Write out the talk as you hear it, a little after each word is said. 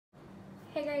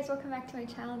Hey guys, welcome back to my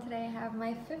channel. Today I have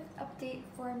my 5th update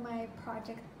for my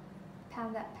project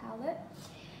Pan That Palette.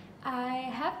 I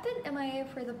have been MIA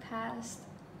for the past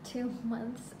 2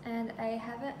 months and I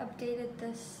haven't updated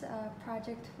this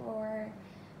project for,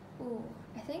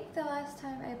 I think the last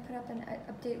time I put up an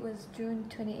update was June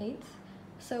 28th.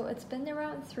 So it's been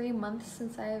around 3 months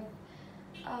since I've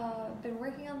been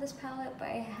working on this palette, but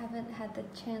I haven't had the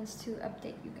chance to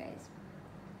update you guys.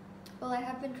 Well, I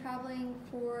have been traveling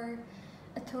for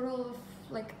a total of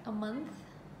like a month,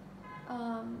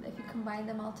 if you combine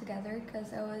them all together,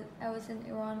 because I was in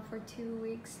Iran for 2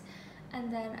 weeks,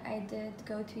 and then I did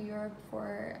go to Europe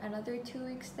for another 2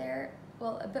 weeks there.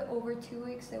 Well, a bit over 2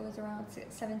 weeks. It was around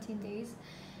 17 days,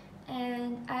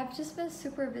 and I've just been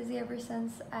super busy ever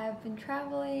since I've been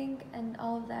traveling and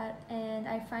all of that, and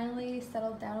I finally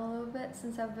settled down a little bit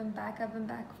since I've been back. I've been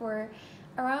back for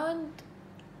around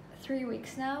 3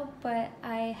 weeks now, but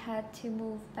I had to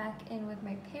move back in with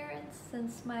my parents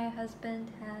since my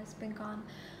husband has been gone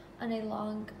on a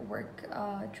long work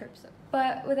trip.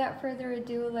 But without further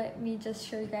ado, let me just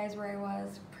show you guys where I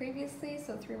was previously,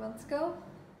 so 3 months ago.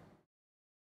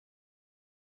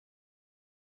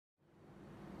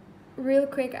 Real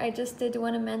quick, I just did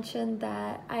want to mention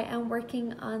that I am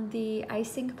working on the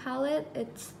icing palette.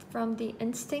 It's from the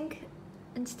Instinct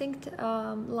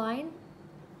line.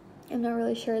 I'm not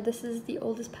really sure. This is the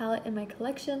oldest palette in my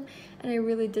collection, and I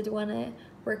really did want to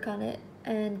work on it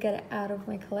and get it out of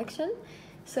my collection.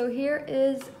 So here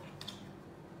is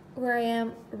where I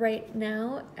am right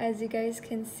now. As you guys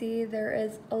can see, there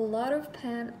is a lot of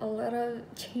a lot of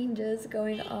changes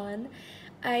going on.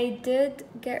 I did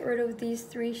get rid of these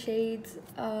 3 shades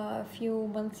a few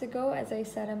months ago. As I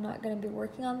said, I'm not going to be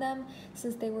working on them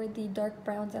since they were the dark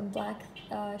browns and black,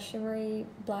 shimmery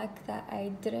black that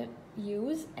I didn't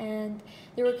use, and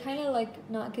they were kind of like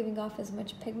not giving off as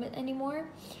much pigment anymore.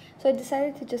 So I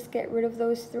decided to just get rid of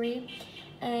those 3,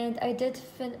 and I did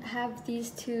have these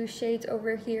 2 shades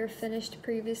over here finished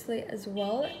previously as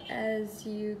well, as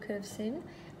you could have seen.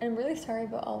 And I'm really sorry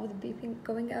about all of the beeping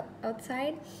going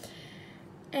outside.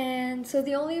 And so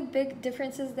the only big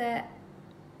differences that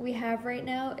we have right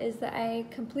now is that I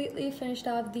completely finished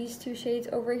off these 2 shades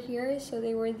over here. So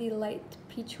they were the light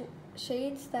peach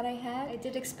shades that I had. I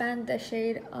did expand the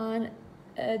shade on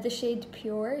the shade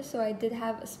Pure, so I did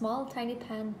have a small tiny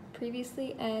pan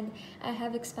previously, and I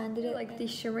have expanded it like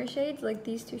these shimmer shades, like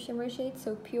these 2 shimmer shades,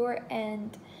 so Pure,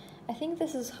 and I think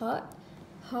this is Hot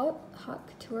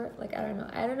Couture, like I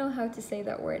don't know how to say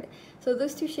that word. So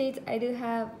those 2 shades, I do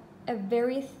have a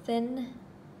very thin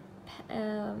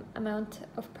amount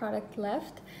of product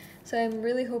left, so I'm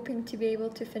really hoping to be able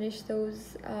to finish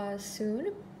those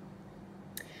soon.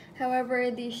 However,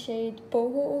 the shade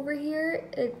Boho over here,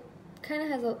 it kind of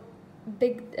has a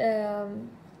big, it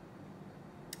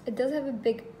does have a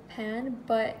big pan,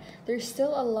 but there's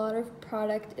still a lot of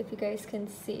product, if you guys can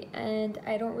see, and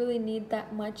I don't really need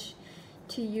that much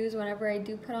to use whenever I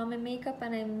do put on my makeup,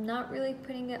 and I'm not really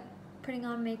putting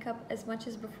on makeup as much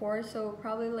as before, so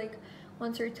probably like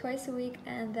once or twice a week,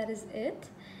 and that is it.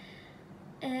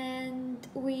 And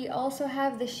we also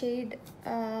have the shade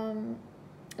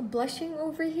Blushing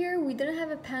over here. We didn't have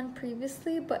a pan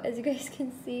previously, but as you guys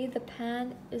can see, the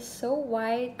pan is so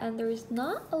wide and there's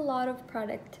not a lot of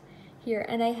product here,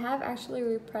 and I have actually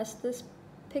repressed this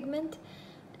pigment,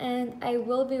 and I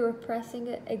will be repressing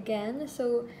it again.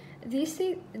 So these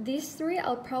 3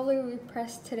 I'll probably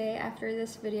repress today after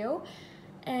this video,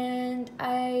 and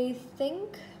I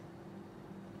think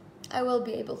I will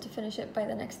be able to finish it by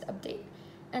the next update.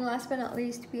 And last but not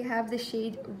least, we have the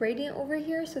shade Radiant over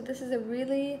here. So this is a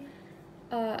really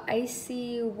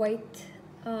icy white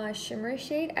shimmer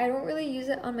shade. I don't really use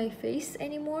it on my face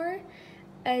anymore.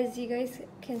 As you guys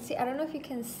can see, I don't know if you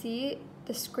can see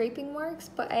the scraping marks,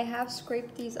 but I have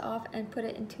scraped these off and put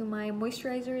it into my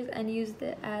moisturizers and used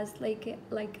it as like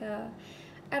a,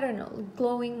 I don't know,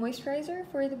 glowing moisturizer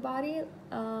for the body,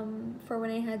 for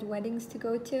when I had weddings to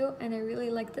go to, and I really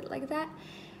liked it like that.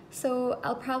 So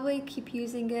I'll probably keep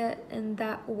using it in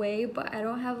that way, but I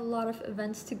don't have a lot of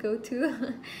events to go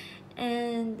to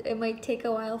and it might take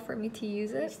a while for me to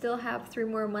use it. I still have 3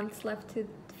 more months left to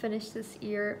finish this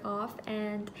year off,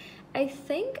 and I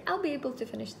think I'll be able to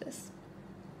finish this.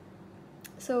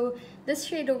 So this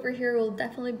shade over here will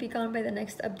definitely be gone by the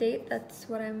next update. That's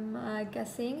what I'm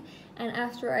guessing. And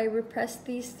after I repress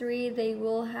these 3, they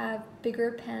will have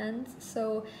bigger pans,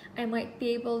 so I might be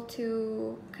able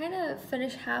to kind of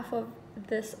finish half of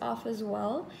this off as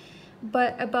well.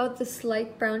 But about this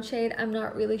light brown shade, I'm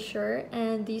not really sure,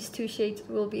 and these 2 shades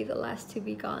will be the last to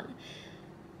be gone.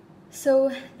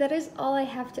 So that is all I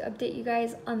have to update you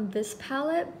guys on this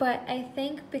palette, but I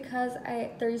think because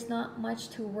there's not much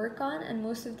to work on and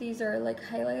most of these are like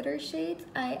highlighter shades,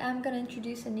 I am going to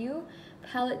introduce a new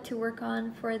palette to work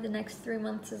on for the next 3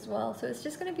 months as well. So it's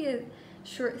just going to be a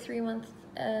short 3-month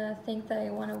thing that I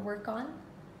want to work on.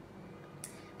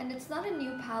 And it's not a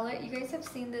new palette. You guys have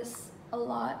seen this a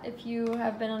lot if you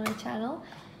have been on my channel.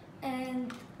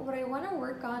 And what I want to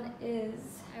work on is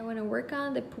I want to work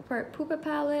on the Pupa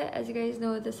palette. As you guys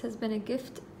know, this has been a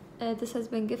gift. This has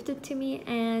been gifted to me,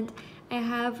 and I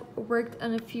have worked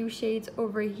on a few shades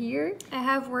over here. I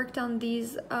have worked on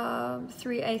these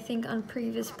 3, I think, on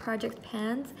previous project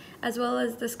pans, as well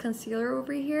as this concealer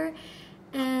over here.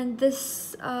 And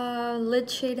this lid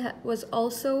shade was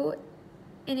also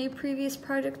in a previous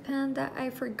project pan that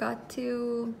I forgot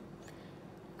to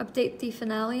update the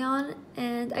finale on,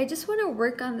 and I just want to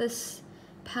work on this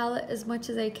palette as much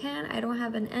as I can. I don't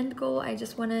have an end goal. I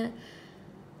just want to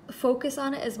focus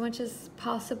on it as much as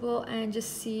possible and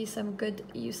just see some good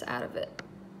use out of it.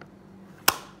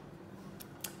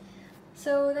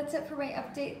 So that's it for my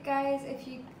update, guys. If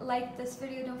you liked this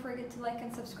video, don't forget to like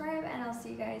and subscribe, and I'll see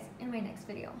you guys in my next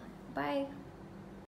video. Bye.